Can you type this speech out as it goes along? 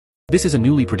This is a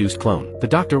newly produced clone. The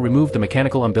doctor removed the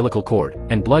mechanical umbilical cord,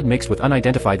 and blood mixed with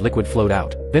unidentified liquid flowed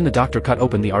out. Then the doctor cut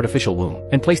open the artificial womb,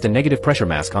 and placed a negative pressure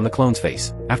mask on the clone's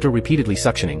face. After repeatedly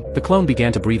suctioning, the clone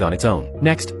began to breathe on its own.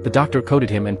 Next, the doctor coated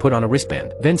him and put on a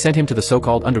wristband, then sent him to the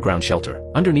so-called underground shelter.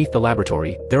 Underneath the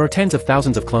laboratory, there are tens of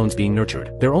thousands of clones being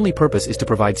nurtured. Their only purpose is to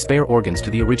provide spare organs to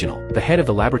the original. The head of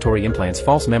the laboratory implants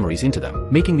false memories into them,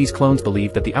 making these clones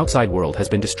believe that the outside world has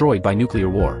been destroyed by nuclear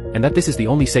war, and that this is the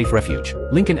only safe refuge.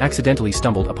 Lincoln accidentally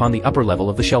stumbled upon the upper level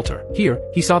of the shelter. Here,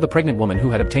 he saw the pregnant woman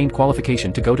who had obtained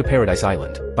qualification to go to Paradise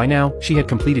Island. By now, she had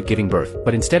completed giving birth,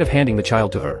 but instead of handing the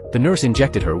child to her, the nurse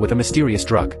injected her with a mysterious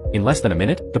drug. In less than a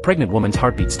minute, the pregnant woman's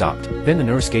heartbeat stopped. Then the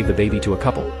nurse gave the baby to a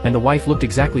couple, and the wife looked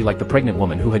exactly like the pregnant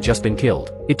woman who had just been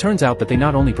killed. It turns out that they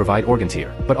not only provide organs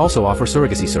here, but also offer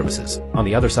surrogacy services. On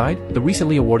the other side, the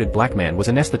recently awarded black man was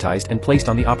anesthetized and placed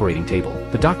on the operating table.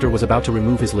 The doctor was about to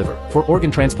remove his liver for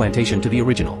organ transplantation to the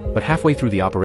original, but halfway through the operation,